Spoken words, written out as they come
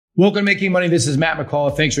Welcome to Making Money. This is Matt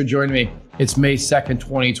McCall. Thanks for joining me. It's May 2nd,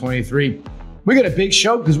 2023. We got a big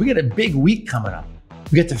show because we got a big week coming up.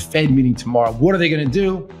 We get the Fed meeting tomorrow. What are they going to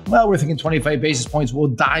do? Well, we're thinking 25 basis points. We'll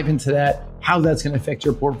dive into that, how that's going to affect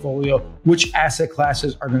your portfolio, which asset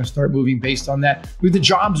classes are going to start moving based on that. We have the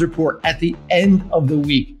jobs report at the end of the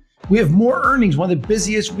week. We have more earnings, one of the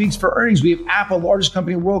busiest weeks for earnings. We have Apple, largest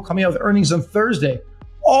company in the world, coming out with earnings on Thursday.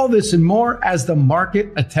 All this and more as the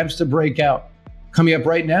market attempts to break out. Coming up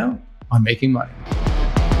right now on Making Money.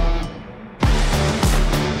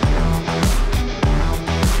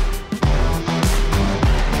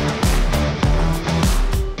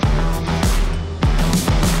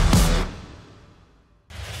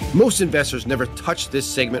 Most investors never touch this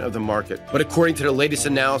segment of the market, but according to the latest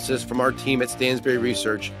analysis from our team at Stansberry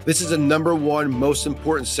Research, this is the number one most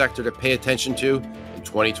important sector to pay attention to in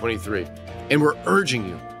 2023. And we're urging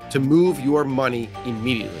you to move your money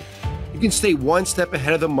immediately. You can stay one step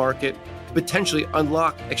ahead of the market to potentially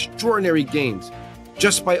unlock extraordinary gains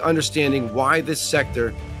just by understanding why this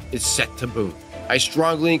sector is set to boom. I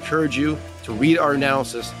strongly encourage you to read our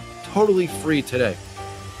analysis totally free today.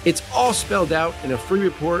 It's all spelled out in a free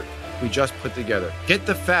report we just put together. Get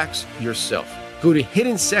the facts yourself. Go to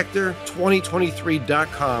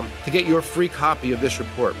hiddensector2023.com to get your free copy of this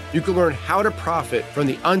report. You can learn how to profit from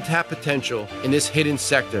the untapped potential in this hidden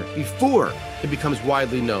sector before it becomes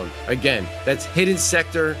widely known. Again, that's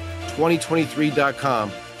hiddensector2023.com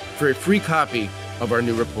for a free copy of our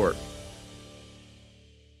new report.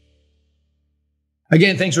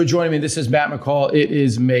 Again, thanks for joining me. This is Matt McCall. It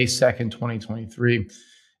is May 2nd, 2023.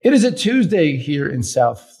 It is a Tuesday here in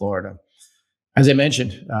South Florida. As I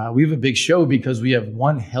mentioned, we have a big show because we have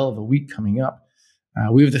one hell of a week coming up.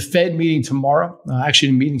 We have the Fed meeting tomorrow.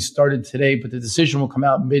 Actually, the meeting started today, but the decision will come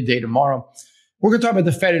out midday tomorrow. We're going to talk about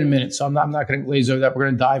the Fed in a minute, so I'm not going to glaze over that. We're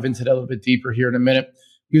going to dive into that a little bit deeper here in a minute.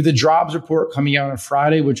 We have the jobs report coming out on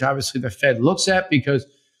Friday, which obviously the Fed looks at because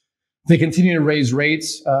they continue to raise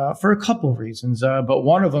rates for a couple of reasons, but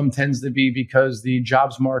one of them tends to be because the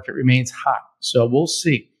jobs market remains hot. So we'll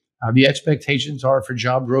see. The expectations are for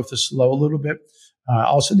job growth to slow a little bit.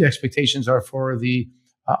 Also, the expectations are for the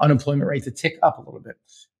unemployment rate to tick up a little bit.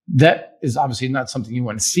 That is obviously not something you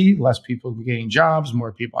want to see. Less people getting jobs,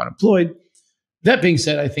 more people unemployed. That being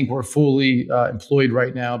said, I think we're fully employed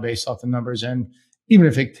right now based off the numbers. And even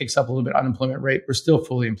if it ticks up a little bit, unemployment rate, we're still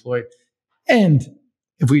fully employed. And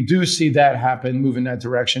if we do see that happen, move in that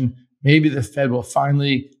direction, maybe the Fed will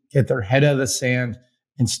finally get their head out of the sand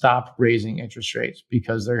and stop raising interest rates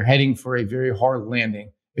because they're heading for a very hard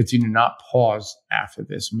landing if they do not pause after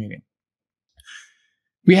this meeting.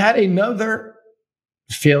 We had another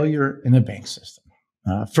failure in the bank system.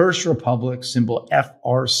 First Republic, symbol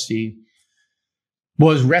FRC,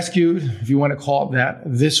 was rescued, if you want to call it that,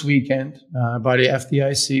 this weekend by the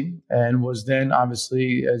FDIC and was then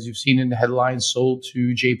obviously, as you've seen in the headlines, sold to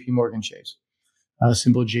JP Morgan Chase,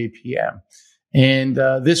 symbol JPM. And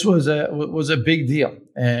this was a big deal.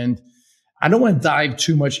 And I don't want to dive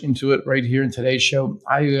too much into it right here in today's show.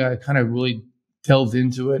 I kind of really delved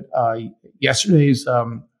into it yesterday's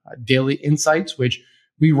Daily Insights, which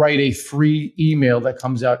we write a free email that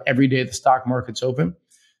comes out every day the stock market's open.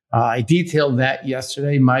 I detailed that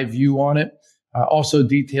yesterday, my view on it. Also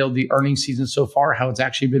detailed the earnings season so far, how it's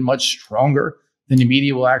actually been much stronger than the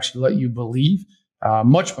media will actually let you believe.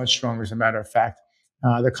 Much, much stronger, as a matter of fact.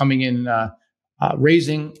 They're coming in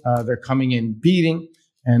raising, they're coming in beating,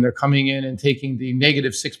 and they're coming in and taking the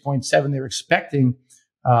negative 6.7 they were expecting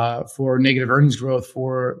for negative earnings growth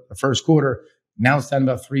for the first quarter. Now it's down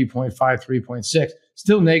about 3.5, 3.6.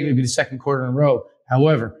 Still negative the second quarter in a row.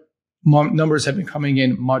 However, numbers have been coming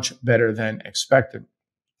in much better than expected.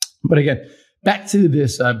 But again, back to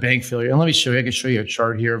this bank failure. And let me show you, I can show you a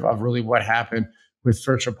chart here of really what happened with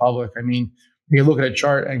First Republic. I mean, you can look at a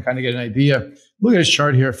chart and kind of get an idea. Look at this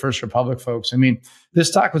chart here at First Republic, folks. I mean, this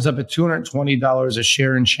stock was up at $220 a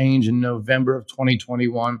share and change in November of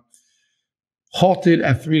 2021, halted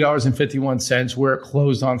at $3.51 where it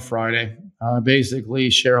closed on Friday. Basically,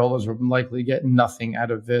 shareholders were likely getting nothing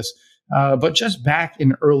out of this. But just back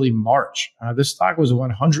in early March, this stock was a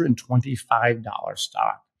 $125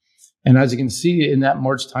 stock. And as you can see in that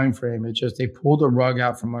March timeframe, they pulled a rug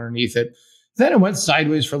out from underneath it. Then it went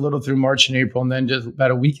sideways for a little through March and April. And then just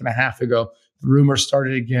about a week and a half ago, the rumor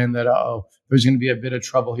started again that, there's going to be a bit of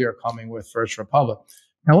trouble here coming with First Republic.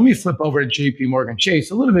 Now, let me flip over to JP Morgan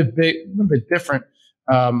Chase, a little bit different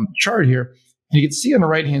chart here. And you can see on the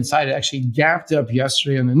right-hand side, it actually gapped up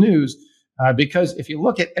yesterday in the news because if you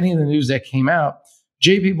look at any of the news that came out,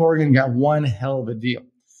 JP Morgan got one hell of a deal.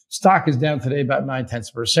 Stock is down today about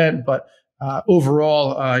 0.9%, but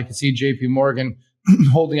overall, you can see JP Morgan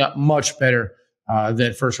holding up much better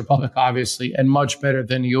than First Republic, obviously, and much better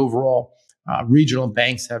than the overall regional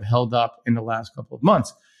banks have held up in the last couple of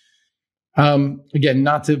months. Again,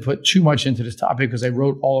 not to put too much into this topic because I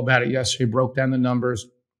wrote all about it yesterday, broke down the numbers,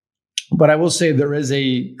 but I will say there is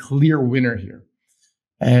a clear winner here.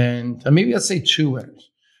 And maybe let's say two winners.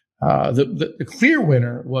 The clear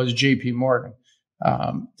winner was JP Morgan.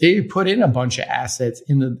 They put in a bunch of assets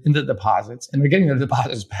in the deposits, and they're getting their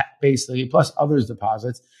deposits back basically, plus others'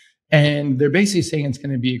 deposits. And they're basically saying it's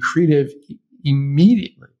going to be accretive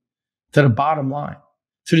immediately to the bottom line,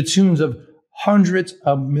 to the tunes of hundreds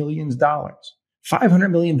of millions of dollars,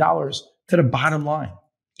 $500 million to the bottom line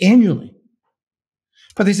annually.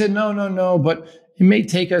 But they said, no, but it may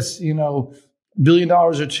take us, $1 billion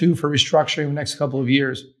or $2 for restructuring the next couple of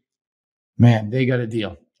years. Man, they got a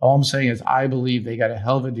deal. All I'm saying is I believe they got a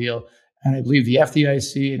hell of a deal. And I believe the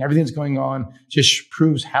FDIC and everything that's going on just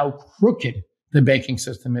proves how crooked the banking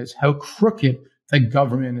system is, how crooked the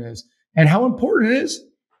government is, and how important it is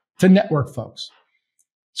to network, folks.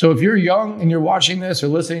 So if you're young and you're watching this or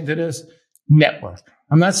listening to this, network.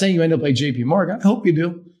 I'm not saying you end up like JP Morgan. I hope you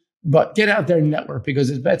do. But get out there and network, because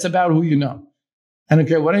it's about who you know. I don't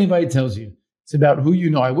care what anybody tells you. It's about who you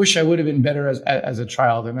know. I wish I would have been better as a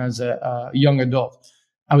child and as a young adult.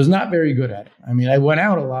 I was not very good at it. I mean, I went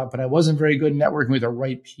out a lot, but I wasn't very good at networking with the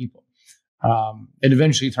right people. It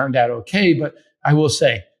eventually turned out okay, but I will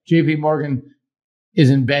say JP Morgan is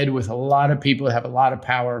in bed with a lot of people that have a lot of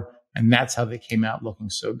power, and that's how they came out looking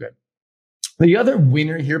so good. The other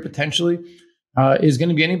winner here potentially is going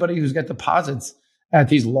to be anybody who's got deposits at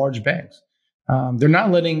these large banks. They're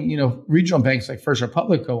not letting regional banks like First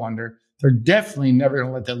Republic go under. They're definitely never going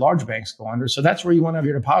to let the large banks go under. So that's where you want to have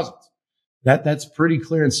your deposits. That's pretty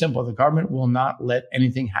clear and simple. The government will not let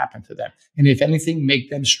anything happen to them. And if anything, make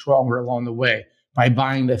them stronger along the way by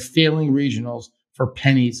buying the failing regionals for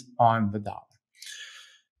pennies on the dollar.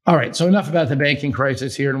 All right, so enough about the banking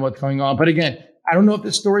crisis here and what's going on. But again, I don't know if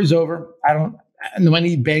this story's over. I don't know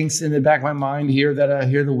any banks in the back of my mind here that I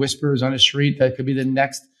hear the whispers on the street that could be the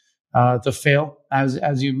next to fail.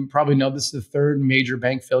 As you probably know, this is the third major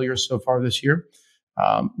bank failure so far this year.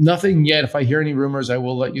 Nothing yet. If I hear any rumors, I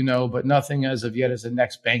will let you know, but nothing as of yet as the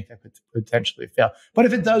next bank that could potentially fail. But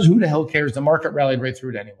if it does, who the hell cares? The market rallied right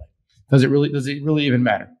through it anyway. Does it really even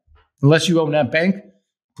matter? Unless you own that bank,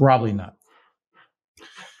 probably not.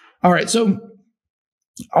 All right, so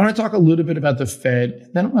I want to talk a little bit about the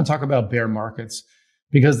Fed. Then I want to talk about bear markets,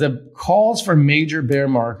 because the calls for major bear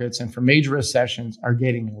markets and for major recessions are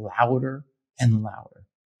getting louder and louder.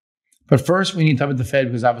 But first, we need to talk about the Fed,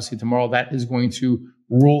 because obviously tomorrow that is going to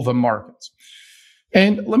rule the markets.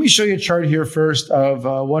 And let me show you a chart here first of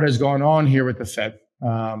what has gone on here with the Fed.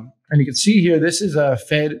 And you can see here, this is a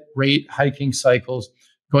Fed rate hiking cycles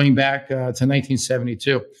going back to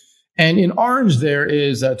 1972. And in orange, there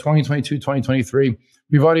is 2022, 2023.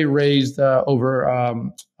 We've already raised over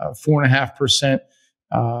 4.5%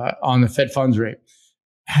 on the Fed funds rate.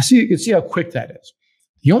 So you can see how quick that is.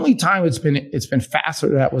 The only time it's been faster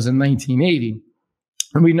than that was in 1980.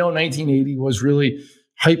 And we know 1980 was really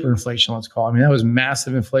hyperinflation, let's call it. I mean, that was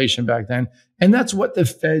massive inflation back then. And that's what the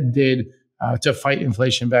Fed did to fight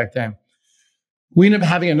inflation back then. We ended up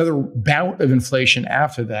having another bout of inflation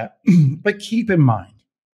after that. But keep in mind,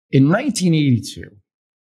 in 1982,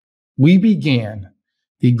 we began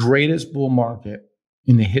the greatest bull market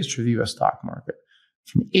in the history of the U.S. stock market.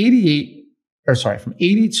 From 82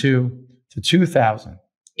 to 2000,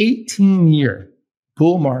 18-year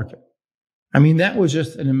bull market. I mean, that was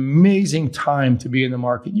just an amazing time to be in the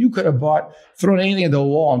market. You could have thrown anything at the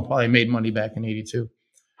wall and probably made money back in 82.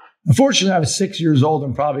 Unfortunately, I was 6 years old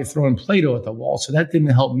and probably throwing Play-Doh at the wall, so that didn't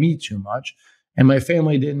help me too much. And my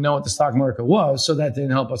family didn't know what the stock market was, so that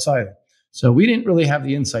didn't help us either. So we didn't really have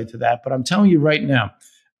the insight to that. But I'm telling you right now,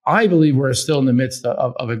 I believe we're still in the midst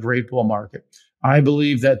of a great bull market. I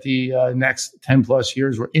believe that the next 10 plus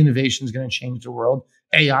years where innovation is going to change the world.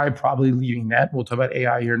 AI probably leading that. We'll talk about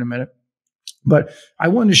AI here in a minute. But I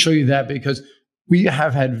wanted to show you that because we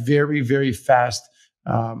have had very, very fast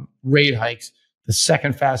rate hikes, the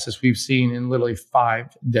second fastest we've seen in literally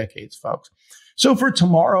 5 decades, folks. So for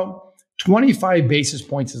tomorrow, 25 basis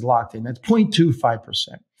points is locked in. That's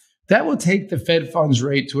 0.25%. That will take the Fed funds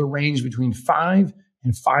rate to a range between 5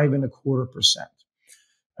 and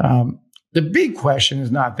 5.25%. The big question is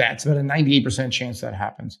not that. It's about a 98% chance that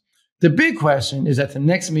happens. The big question is at the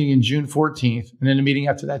next meeting in June 14th, and then the meeting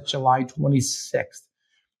after that, July 26th.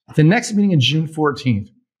 At the next meeting in June 14th,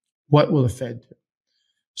 what will the Fed do?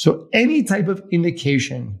 So any type of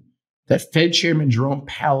indication that Fed Chairman Jerome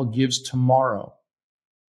Powell gives tomorrow,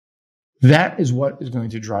 that is what is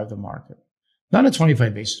going to drive the market. not a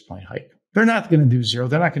 25 basis point hike. They're not going to do 0.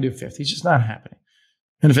 They're not going to do 50. It's just not happening.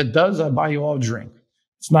 And if it does, I'll buy you all a drink.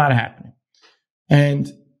 It's not happening.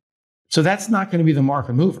 And so that's not going to be the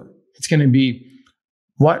market mover. It's going to be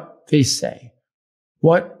what they say,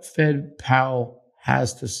 what Fed Powell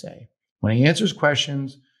has to say. When he answers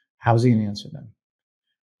questions, how's he going to answer them?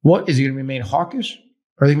 What is he going to remain hawkish,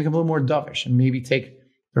 or are they going to become a little more dovish and maybe take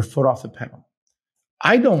their foot off the pedal?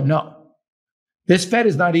 I don't know. This Fed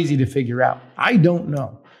is not easy to figure out. I don't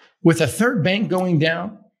know. With a third bank going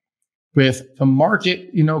down, with the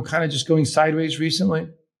market, kind of just going sideways recently,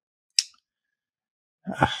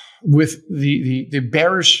 with the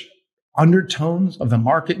bearish undertones of the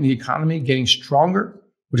market and the economy getting stronger,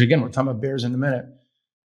 which again, we're talking about bears in a minute,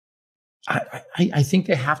 I think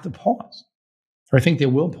they have to pause. Or I think they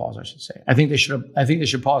will pause, I should say. I think they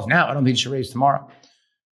should pause now. I don't think they should raise tomorrow.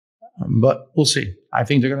 But we'll see. I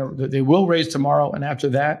think they will raise tomorrow. And after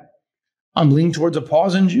that, I'm leaning towards a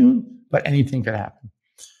pause in June, but anything could happen.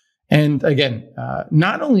 And again,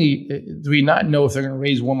 not only do we not know if they're going to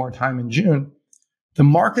raise one more time in June, the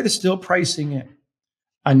market is still pricing in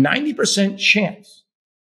a 90% chance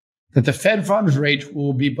that the Fed funds rate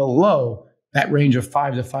will be below that range of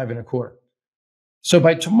 5 to 5.25. So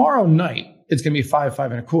by tomorrow night, it's going to be 5,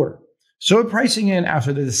 5.25. So we're pricing in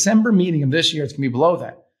after the December meeting of this year, it's going to be below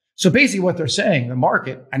that. So basically what they're saying, the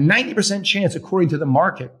market, a 90% chance, according to the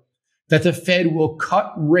market, that the Fed will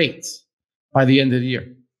cut rates by the end of the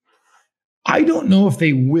year. I don't know if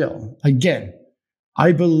they will. Again,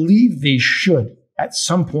 I believe they should at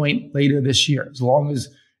some point later this year, as long as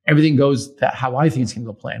everything goes how I think it's going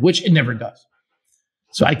to go planned, which it never does.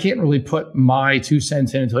 So I can't really put my 2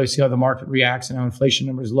 cents in until I see how the market reacts and how inflation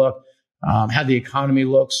numbers look, how the economy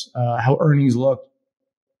looks, how earnings look,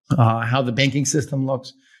 how the banking system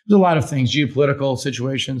looks. There's a lot of things, geopolitical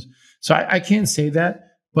situations. So I can't say that,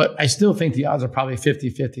 but I still think the odds are probably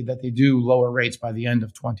 50-50 that they do lower rates by the end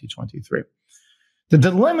of 2023. The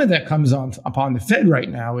dilemma that comes upon the Fed right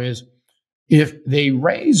now is if they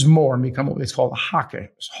raise more and become what is called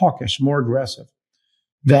hawkish, more aggressive,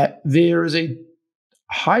 that there is a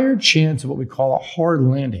higher chance of what we call a hard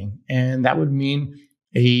landing, and that would mean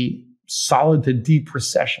a solid to deep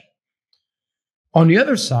recession. On the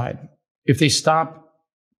other side, if they stop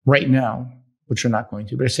right now, which they're not going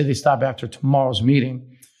to, but I say they stop after tomorrow's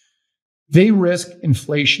meeting, they risk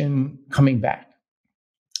inflation coming back.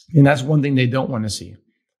 And that's one thing they don't want to see.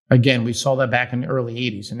 Again, we saw that back in the early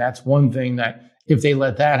 80s. And that's one thing that if they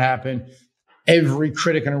let that happen, every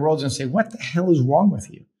critic in the world is going to say, what the hell is wrong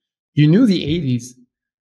with you? You knew the 80s.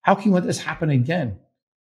 How can you let this happen again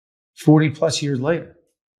 40 plus years later?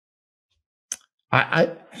 I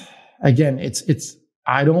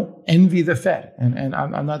don't envy the Fed. And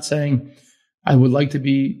I'm not saying I would like to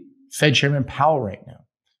be Fed Chairman Powell right now.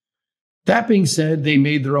 That being said, they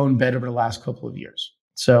made their own bed over the last couple of years.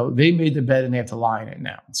 So they made the bed and they have to lie in it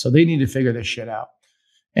now. So they need to figure this shit out.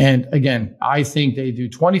 And again, I think they do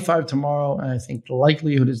 25 tomorrow. And I think the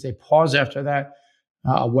likelihood is they pause after that.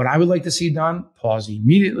 What I would like to see done, pause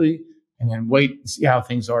immediately and then wait and see how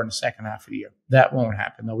things are in the second half of the year. That won't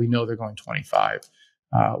happen, though. We know they're going 25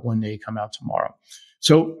 when they come out tomorrow.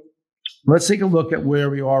 So let's take a look at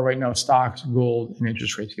where we are right now, stocks, gold, and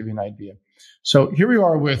interest rates, to give you an idea. So here we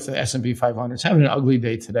are with the S&P 500. It's having an ugly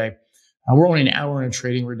day today. We're only an hour in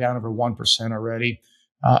trading. We're down over 1% already.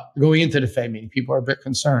 Going into the Fed meeting, people are a bit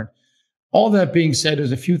concerned. All that being said,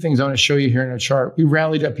 there's a few things I want to show you here in a chart. We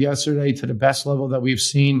rallied up yesterday to the best level that we've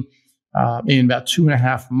seen in about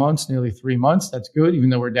 2.5 months, nearly 3 months. That's good,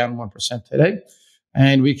 even though we're down 1% today.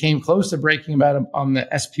 And we came close to breaking about on the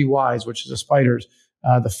SPYs, which is the spiders,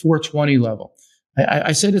 the 420 level.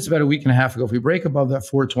 I said this about a week and a half ago. If we break above that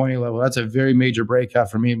 420 level, that's a very major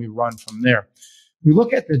breakout for me, and we run from there. We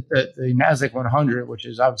look at the NASDAQ 100, which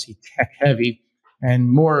is obviously tech heavy, and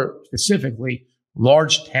more specifically,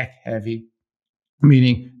 large tech heavy,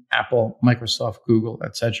 meaning Apple, Microsoft, Google,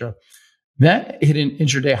 etc. That hit an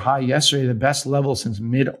intraday high yesterday, the best level since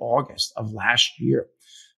mid-August of last year.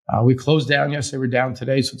 We closed down yesterday. We're down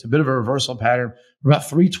today, so it's a bit of a reversal pattern. We're about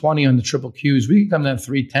 320 on the triple Qs. We can come down to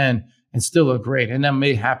 310 and still look great. And that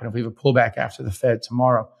may happen if we have a pullback after the Fed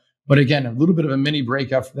tomorrow. But again, a little bit of a mini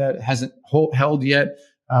breakout for that. It hasn't held yet,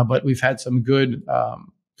 but we've had some good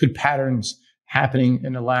patterns happening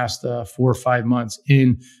in the last 4 or 5 months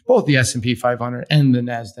in both the S&P 500 and the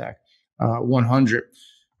NASDAQ 100.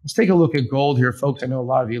 Let's take a look at gold here, folks. I know a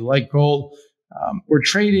lot of you like gold. We're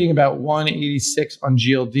trading about 186 on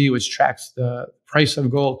GLD, which tracks the price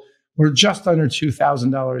of gold. We're just under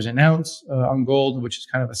 $2,000 an ounce on gold, which is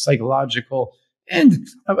kind of a psychological and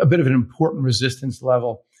a bit of an important resistance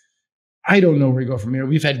level. I don't know where we go from here.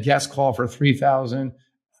 We've had guests call for 3,000.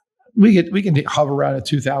 We can hover around at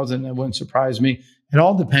 2,000. That wouldn't surprise me. It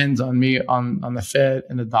all depends on me, on the Fed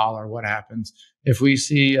and the dollar, what happens. If we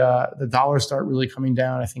see the dollar start really coming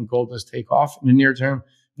down, I think gold does take off in the near term.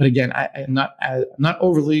 But again, I'm not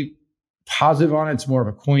overly positive on it. It's more of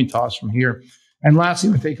a coin toss from here. And lastly,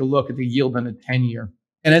 we take a look at the yield on the 10-year.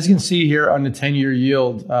 And as you can see here on the 10-year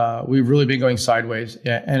yield, we've really been going sideways.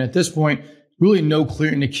 Yeah, and at this point, really no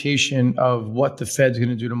clear indication of what the Fed's going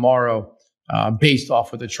to do tomorrow based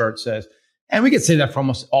off what the chart says. And we could say that for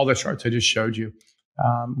almost all the charts I just showed you.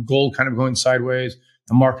 Gold kind of going sideways,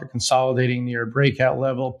 the market consolidating near a breakout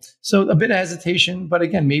level. So a bit of hesitation, but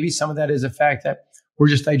again, maybe some of that is the fact that we're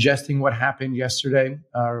just digesting what happened yesterday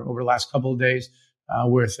over the last couple of days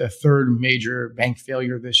with a third major bank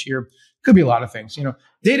failure this year. Could be a lot of things.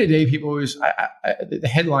 Day to day, people always, the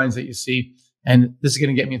headlines that you see, and this is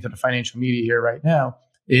going to get me into the financial media here right now,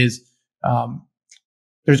 is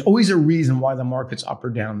there's always a reason why the market's up or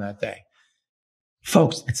down that day.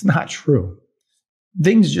 Folks, it's not true.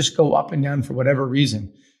 Things just go up and down for whatever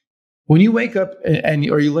reason. When you wake up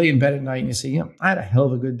or you lay in bed at night and you say, I had a hell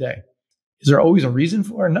of a good day. Is there always a reason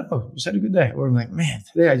for it? No, you just had a good day. Or I'm like, man,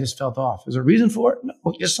 today I just felt off. Is there a reason for it? No,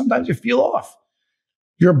 just sometimes you feel off.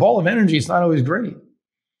 You're a ball of energy. It's not always great.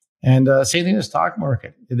 And same thing in the stock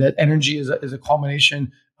market. That energy is a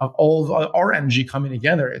culmination of all of our energy coming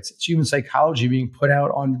together. It's human psychology being put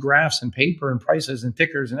out on graphs and paper and prices and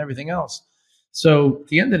tickers and everything else. So at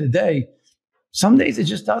the end of the day, some days it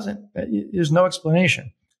just doesn't. There's no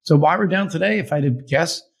explanation. So why we're down today, if I had to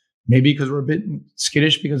guess, maybe because we're a bit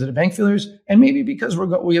skittish because of the bank failures, and maybe because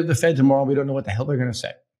we have the Fed tomorrow. We don't know what the hell they're going to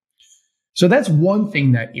say. So that's one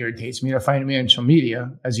thing that irritates me. The financial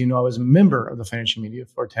media, as you know, I was a member of the financial media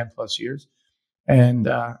for 10 plus years and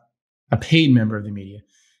a paid member of the media.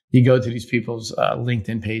 You go to these people's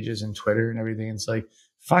LinkedIn pages and Twitter and everything. It's like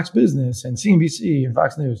Fox Business and CNBC and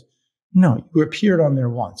Fox News. No, you appeared on there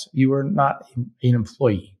once. You were not an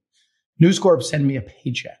employee. News Corp sent me a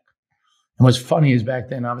paycheck. And what's funny is back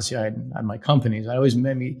then, obviously, I had my companies. I always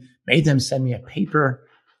made them send me a paper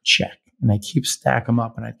check. And I keep stack them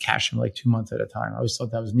up and I'd cash them like 2 months at a time. I always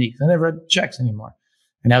thought that was neat because I never had checks anymore.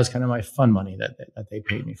 And that was kind of my fun money that they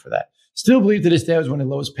paid me for that. Still believe to this day I was one of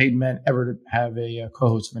the lowest paid men ever to have a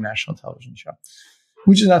co-host of a national television show,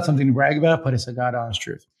 which is not something to brag about, but it's a God honest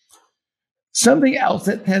truth. Something else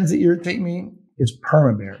that tends to irritate me is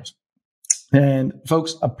perma-bears. And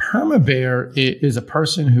folks, a perma-bear is a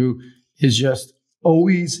person who is just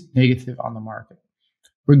always negative on the market,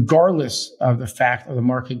 regardless of the fact of the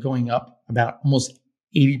market going up about almost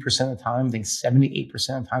 80% of the time. I think 78%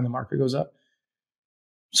 of the time the market goes up.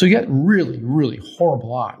 So you get really, really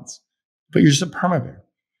horrible odds, but you're just a perma-bear.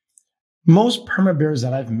 Most perma-bears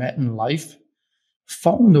that I've met in life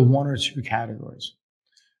fall into one or two categories.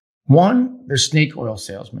 One, they're snake oil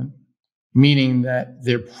salesmen, meaning that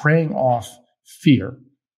they're preying off fear.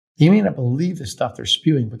 You may not believe the stuff they're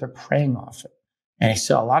spewing, but they're preying off it. And they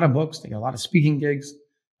sell a lot of books, they get a lot of speaking gigs,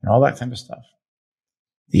 and all that type of stuff.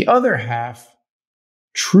 The other half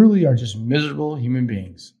truly are just miserable human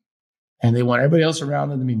beings, and they want everybody else around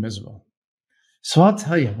them to be miserable. So I'll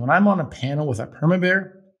tell you, when I'm on a panel with a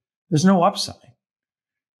perma-bear, there's no upside.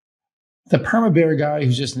 The perma-bear guy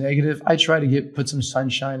who's just negative, I try to put some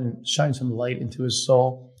sunshine and shine some light into his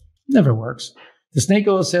soul. Never works. The snake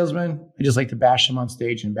oil salesman, I just like to bash them on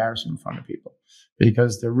stage and embarrass them in front of people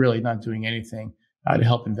because they're really not doing anything to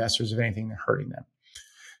help investors. If anything, they're hurting them.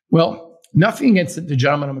 Well, nothing against the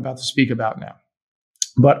gentleman I'm about to speak about now.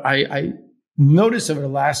 But I noticed over the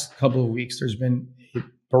last couple of weeks, there's been a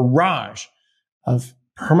barrage of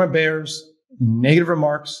perma-bears, negative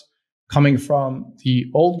remarks coming from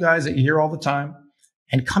the old guys that you hear all the time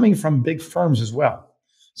and coming from big firms as well.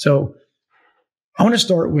 So I want to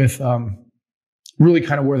start with really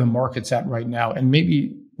kind of where the market's at right now and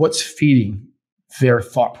maybe what's feeding their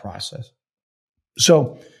thought process.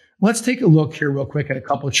 So let's take a look here real quick at a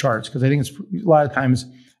couple of charts because I think it's a lot of times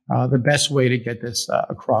the best way to get this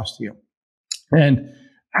across to you. And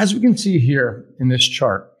as we can see here in this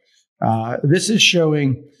chart, this is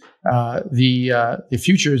showing the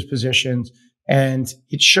futures positions, and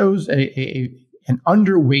it shows an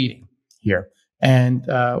underweighting here. And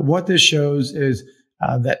what this shows is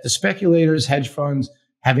that the speculators, hedge funds,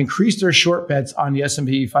 have increased their short bets on the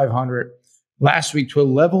S&P 500 last week to a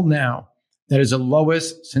level now that is the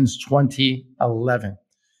lowest since 2011,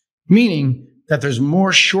 meaning that there's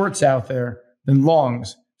more shorts out there than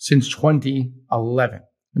longs since 2011,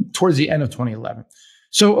 towards the end of 2011.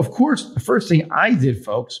 So, of course, the first thing I did,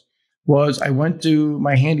 folks, was I went to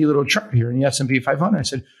my handy little chart here in the S&P 500. I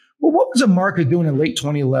said, well, what was the market doing in late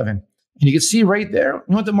 2011 And you can see right there, you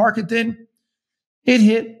know what the market did? It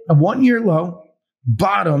hit a 1-year low,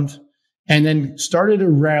 bottomed, and then started a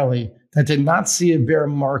rally that did not see a bear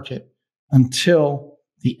market until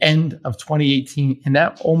the end of 2018. And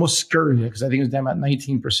that almost skirted it because I think it was down about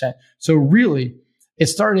 19%. So really, it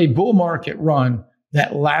started a bull market run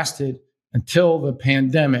that lasted until the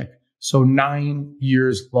pandemic. So 9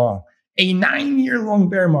 years long. A 9-year-long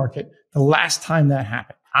bear market, the last time that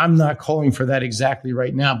happened. I'm not calling for that exactly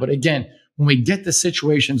right now. But again, when we get to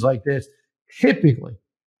situations like this, typically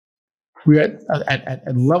we're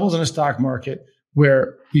at levels in the stock market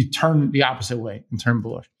where we turn the opposite way and turn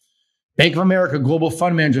bullish. Bank of America Global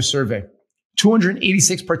Fund Manager Survey,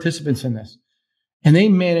 286 participants in this. And they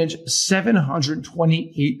manage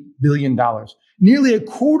 $728 billion, nearly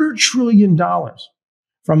 $250 billion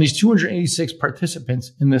from these 286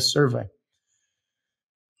 participants in this survey.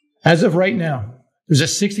 As of right now, there's a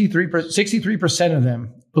 63% of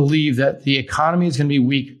them believe that the economy is going to be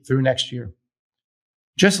weak through next year.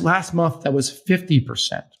 Just last month, that was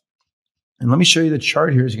 50%. And let me show you the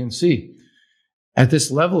chart here, as you can see. At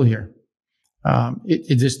this level here,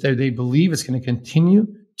 they believe it's going to continue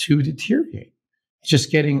to deteriorate. It's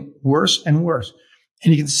just getting worse and worse.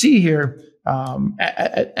 And you can see here,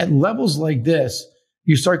 at levels like this,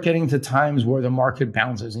 you start getting to times where the market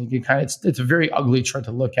bounces. And you can it's a very ugly chart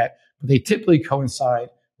to look at, but they typically coincide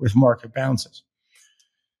with market bounces.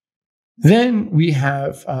 Then we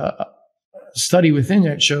have a study within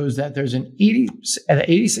it shows that there's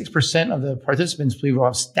 86% of the participants believe we'll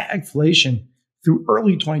have stagflation through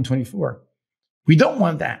early 2024. We don't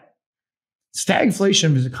want that.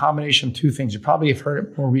 Stagflation is a combination of two things. You probably have heard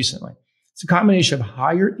it more recently. It's a combination of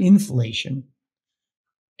higher inflation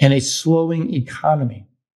and a slowing economy.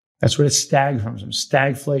 That's where it's stag comes from.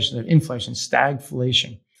 Stagflation, inflation,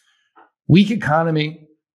 stagflation. Weak economy,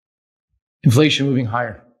 inflation moving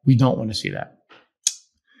higher. We don't want to see that.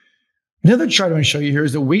 Another chart I want to show you here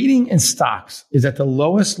is the weighting in stocks is at the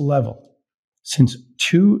lowest level since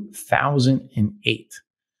 2008.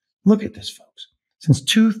 Look at this, folks. Since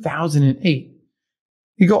 2008.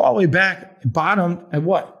 You go all the way back, it bottomed at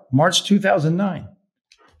what? March 2009.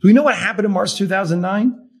 Do we know what happened in March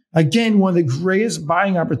 2009? Again, one of the greatest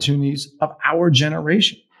buying opportunities of our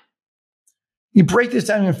generation. You break this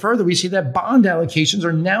down even further, we see that bond allocations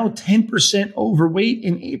are now 10% overweight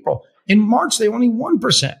in April. In March, they were only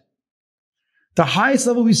 1%. The highest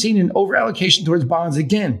level we've seen in over-allocation towards bonds,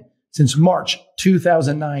 again, since March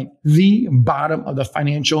 2009, the bottom of the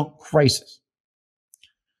financial crisis.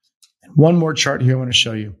 And one more chart here I want to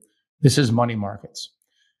show you. This is money markets.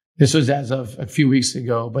 This was as of a few weeks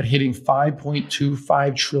ago, but hitting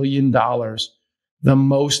 $5.25 trillion, the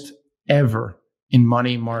most ever in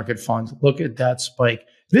money market funds. Look at that spike.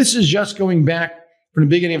 This is just going back from the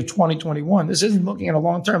beginning of 2021. This isn't looking at a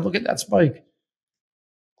long term. Look at that spike.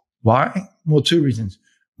 Why? Well, two reasons.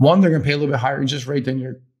 One, they're going to pay a little bit higher interest rate than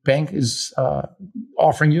your bank is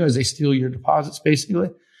offering you as they steal your deposits,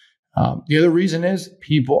 basically. The other reason is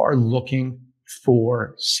people are looking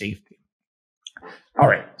for safety. All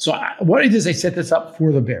right. So what I did is I set this up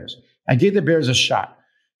for the bears. I gave the bears a shot.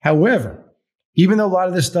 However, even though a lot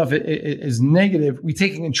of this stuff is negative, we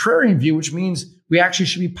take a contrarian view, which means we actually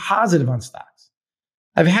should be positive on stocks.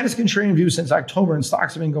 I've had this contrarian view since October and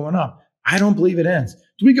stocks have been going up. I don't believe it ends.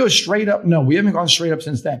 Do we go straight up? No, we haven't gone straight up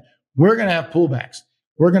since then. We're going to have pullbacks.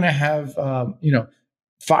 We're going to have, 5 to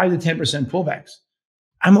 10% pullbacks.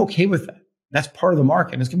 I'm okay with that. That's part of the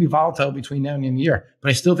market. And it's going to be volatile between now and the end of the year. But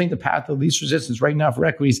I still think the path of least resistance right now for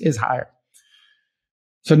equities is higher.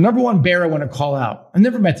 So number one bear I want to call out. I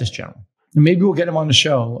never met this gentleman. And maybe we'll get him on the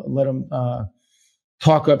show, let him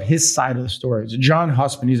talk up his side of the story. It's John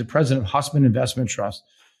Hussman. He's the president of Hussman Investment Trust.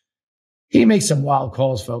 He makes some wild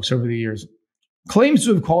calls, folks, over the years. Claims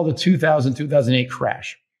to have called the 2000-2008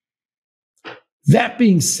 crash. That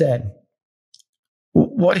being said,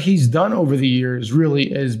 what he's done over the years really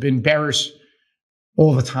has been bearish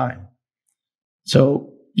all the time.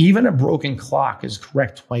 So even a broken clock is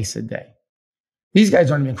correct twice a day. These guys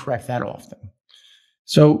aren't even correct that often.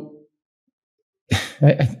 So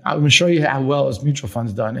I'm going to show you how well his mutual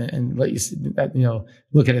fund's done and let you see that,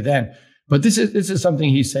 look at it then. But this is something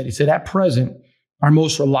he said. He said, at present, our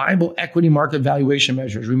most reliable equity market valuation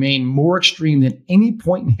measures remain more extreme than any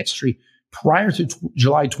point in history prior to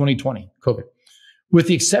July 2020, COVID, with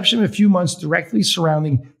the exception of a few months directly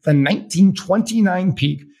surrounding the 1929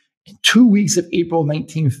 peak and 2 weeks of April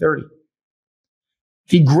 1930.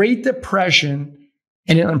 The Great Depression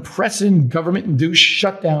and an unprecedented government-induced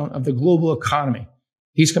shutdown of the global economy.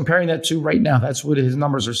 He's comparing that to right now. That's what his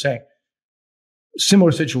numbers are saying.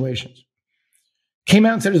 Similar situations. came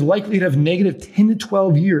out and said it's likely to have negative 10 to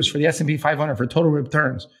 12 years for the S&P 500 for total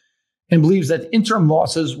returns, and believes that interim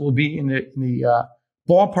losses will be in the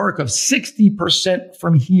ballpark of 60%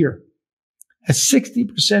 from here. A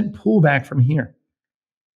 60% pullback from here.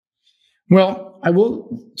 Well,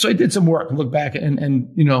 so I did some work and look back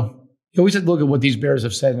and you always have to look at what these bears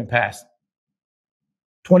have said in the past.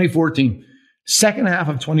 2014, second half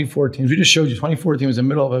of 2014, as we just showed you, 2014 was the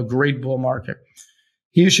middle of a great bull market.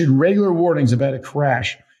 He issued regular warnings about a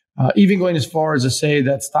crash, even going as far as to say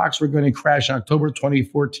that stocks were going to crash in October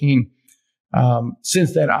 2014.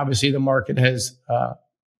 Since then, obviously, the market has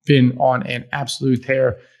been on an absolute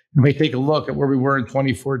tear. If we take a look at where we were in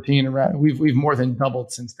 2014, we've more than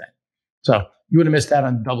doubled since then. So you would have missed out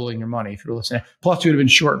on doubling your money if you were listening. Plus, you would have been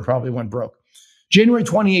short and probably went broke. January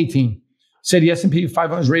 2018 said the S&P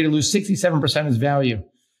 500 is ready to lose 67% of its value.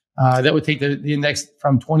 That would take the index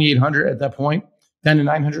from 2,800 at that point down to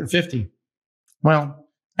 950. Well,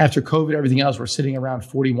 after COVID, everything else, we're sitting around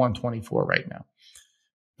 4124 right now.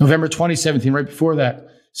 November 2017, right before that,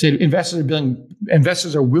 said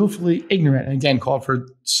investors are willfully ignorant, and again called for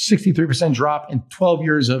 63% drop and 12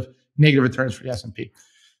 years of negative returns for the S&P.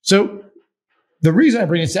 So the reason I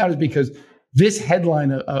bring this out is because this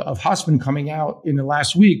headline of Hussman coming out in the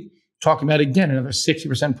last week, talking about, again, another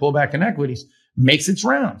 60% pullback in equities, makes its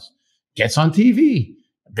rounds, gets on TV,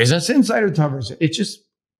 Business Insider covers it. It's just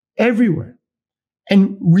everywhere.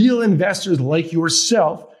 And real investors like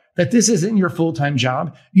yourself, that this isn't your full-time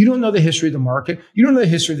job. You don't know the history of the market. You don't know the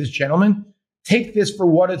history of this gentleman. Take this for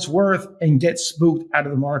what it's worth and get spooked out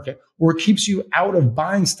of the market, or it keeps you out of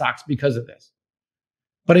buying stocks because of this.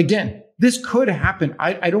 But again, this could happen.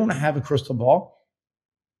 I don't have a crystal ball,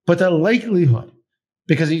 but the likelihood,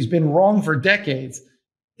 because he's been wrong for decades,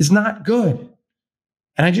 is not good.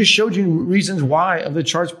 And I just showed you reasons why of the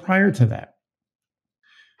charts prior to that.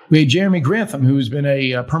 We had Jeremy Grantham, who's been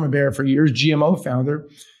a perma-bear for years, GMO founder,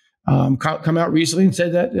 come out recently and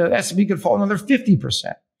said that S&P could fall another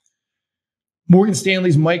 50%. Morgan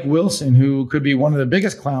Stanley's Mike Wilson, who could be one of the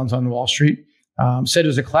biggest clowns on Wall Street, said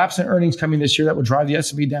there's a collapse in earnings coming this year that will drive the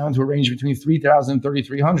S&P down to a range between 3,000 and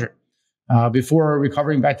 3,300 before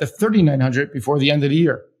recovering back to 3,900 before the end of the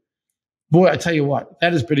year. Boy, I tell you what,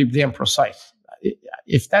 that is pretty damn precise.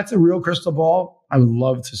 If that's a real crystal ball, I would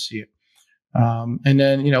love to see it. And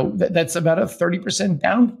then, that's about a 30%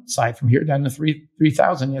 downside from here down to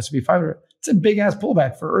 3,000, the S&P 500. It's a big ass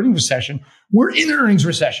pullback for earnings recession. We're in an earnings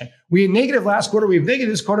recession. We had negative last quarter. We have negative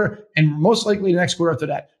this quarter, and most likely the next quarter after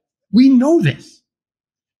that. We know this.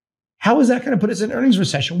 How is that going to put us in earnings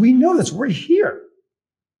recession? We know this. We're here.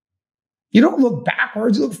 You don't look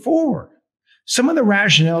backwards, you look forward. Some of the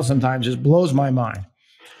rationale sometimes just blows my mind.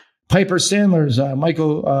 Piper Sandler's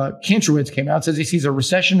Michael Kantrowitz came out, says he sees a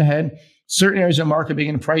recession ahead. Certain areas of the market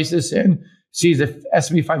begin to price this in. Sees the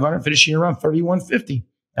S&P 500 finishing around 3,150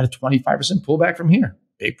 at a 25% pullback from here.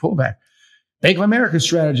 Big pullback. Bank of America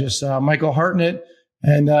strategist Michael Hartnett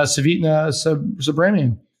and Savitna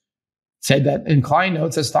Subramanian said that in client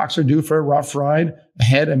notes that stocks are due for a rough ride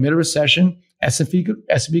ahead amid a recession. S&P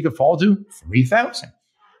could fall to 3,000.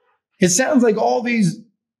 It sounds like all these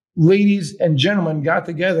ladies and gentlemen got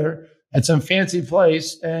together at some fancy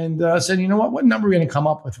place and said, you know what number are we going to come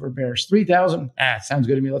up with for bears? 3,000? Sounds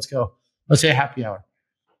good to me. Let's go. Let's say a happy hour.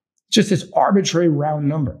 Just this arbitrary round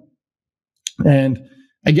number. And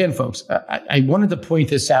again, folks, I wanted to point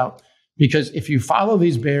this out because if you follow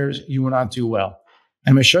these bears, you will not do well.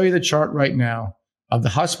 I'm going to show you the chart right now of the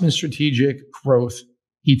Hussman Strategic Growth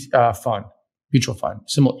Fund, mutual fund,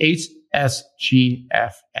 symbol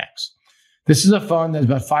HSGFX. This is a fund that's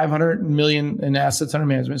about $500 million in assets under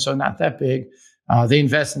management, so not that big. They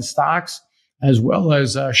invest in stocks as well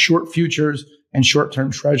as short futures and short-term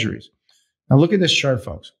treasuries. Now look at this chart,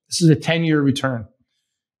 folks. This is a 10-year return.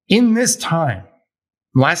 In this time,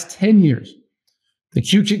 last 10 years, the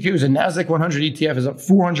QQQ is a NASDAQ 100 ETF is up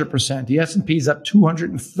 400%. The S&P is up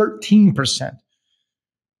 213%.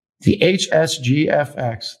 The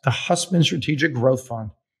HSGFX, the Hussman Strategic Growth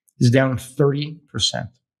Fund, is down 30%.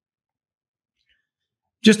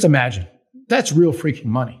 Just imagine, that's real freaking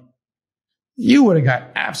money. You would have got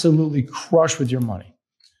absolutely crushed with your money.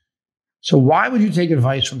 So why would you take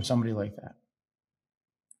advice from somebody like that?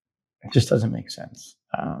 It just doesn't make sense.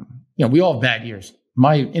 We all have bad years.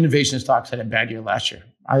 My innovation stocks had a bad year last year.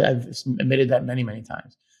 I've admitted that many, many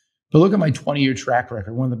times. But look at my 20-year track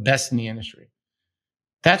record, one of the best in the industry.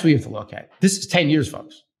 That's what you have to look at. This is 10 years,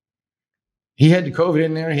 folks. He had the COVID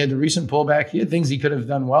in there. He had the recent pullback. He had things he could have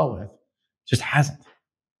done well with. Just hasn't.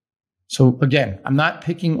 So again, I'm not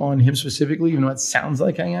picking on him specifically, even though it sounds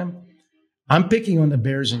like I am. I'm picking on the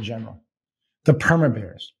bears in general, the perma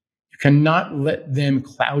bears. You cannot let them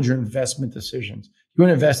cloud your investment decisions. You want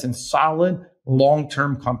to invest in solid,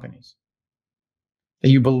 long-term companies that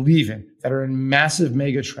you believe in, that are in massive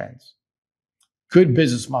mega trends. Good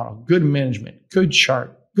business model, good management, good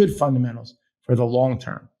chart, good fundamentals for the long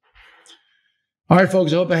term. All right,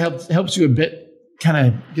 folks, I hope it helps you a bit kind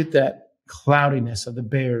of get that cloudiness of the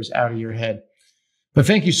bears out of your head. But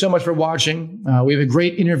thank you so much for watching. We have a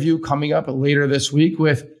great interview coming up later this week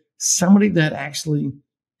with somebody that actually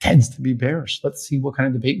tends to be bearish. Let's see what kind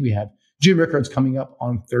of debate we have. Jim Rickard's coming up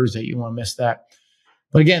on Thursday. You won't miss that.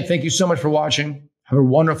 But again, thank you so much for watching. Have a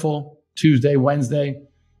wonderful Tuesday, Wednesday.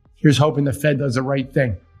 Here's hoping the Fed does the right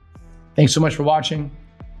thing. Thanks so much for watching.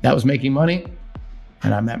 That was Making Money,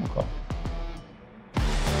 and I'm Matt McCall.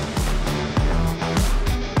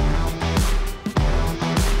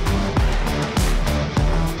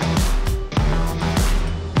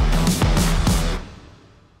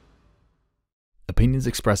 Opinions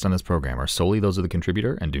expressed on this program are solely those of the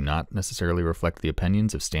contributor and do not necessarily reflect the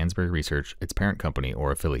opinions of Stansberry Research, its parent company,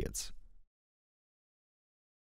 or affiliates.